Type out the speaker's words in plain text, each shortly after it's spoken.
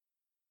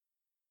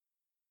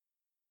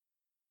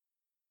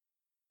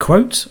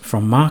Quotes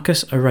from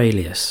Marcus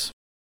Aurelius.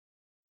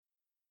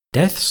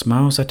 Death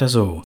smiles at us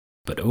all,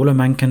 but all a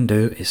man can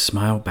do is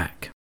smile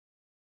back.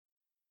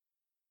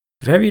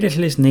 Very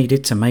little is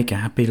needed to make a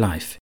happy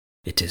life.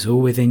 It is all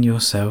within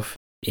yourself,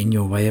 in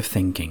your way of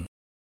thinking.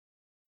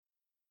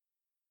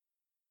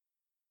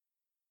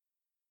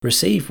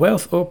 Receive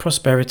wealth or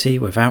prosperity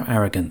without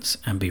arrogance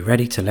and be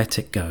ready to let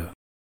it go.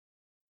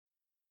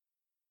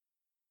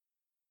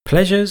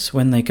 Pleasures,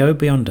 when they go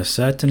beyond a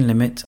certain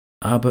limit,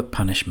 are but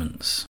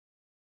punishments.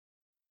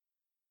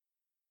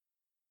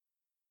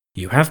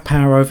 You have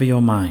power over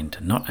your mind,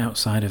 not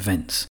outside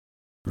events.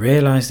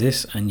 Realize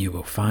this and you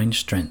will find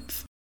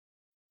strength.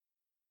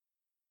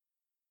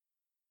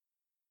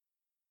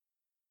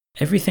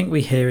 Everything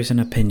we hear is an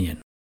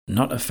opinion,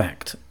 not a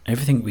fact.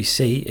 Everything we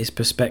see is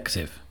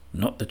perspective,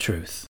 not the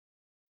truth.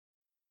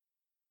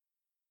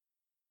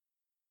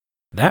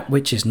 That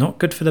which is not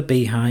good for the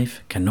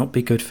beehive cannot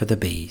be good for the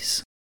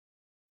bees.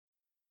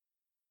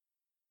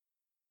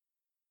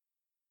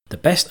 The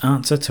best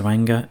answer to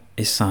anger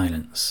is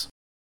silence.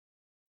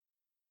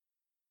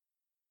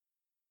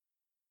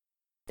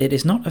 It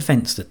is not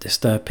events that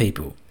disturb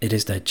people, it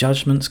is their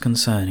judgments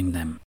concerning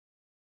them.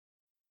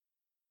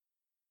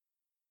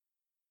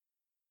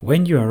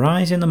 When you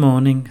arise in the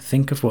morning,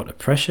 think of what a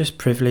precious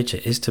privilege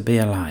it is to be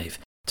alive,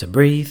 to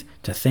breathe,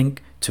 to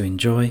think, to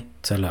enjoy,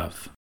 to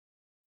love.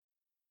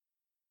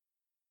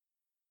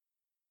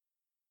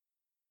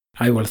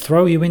 I will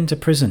throw you into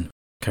prison.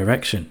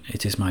 Correction,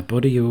 it is my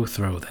body you will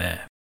throw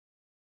there.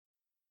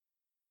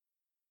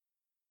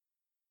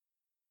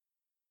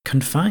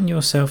 Confine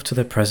yourself to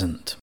the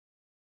present.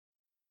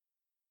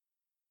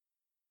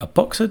 A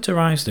boxer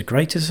derives the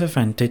greatest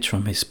advantage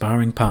from his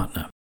sparring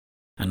partner,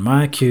 and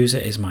my accuser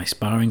is my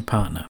sparring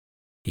partner.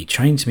 He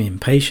trains me in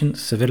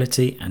patience,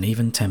 civility, and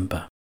even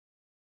temper.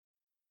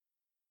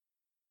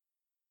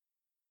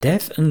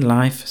 Death and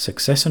life,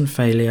 success and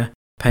failure,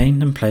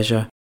 pain and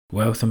pleasure,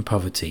 wealth and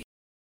poverty.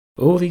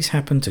 All these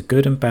happen to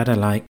good and bad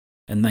alike,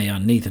 and they are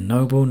neither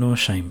noble nor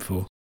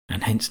shameful,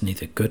 and hence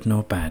neither good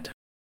nor bad.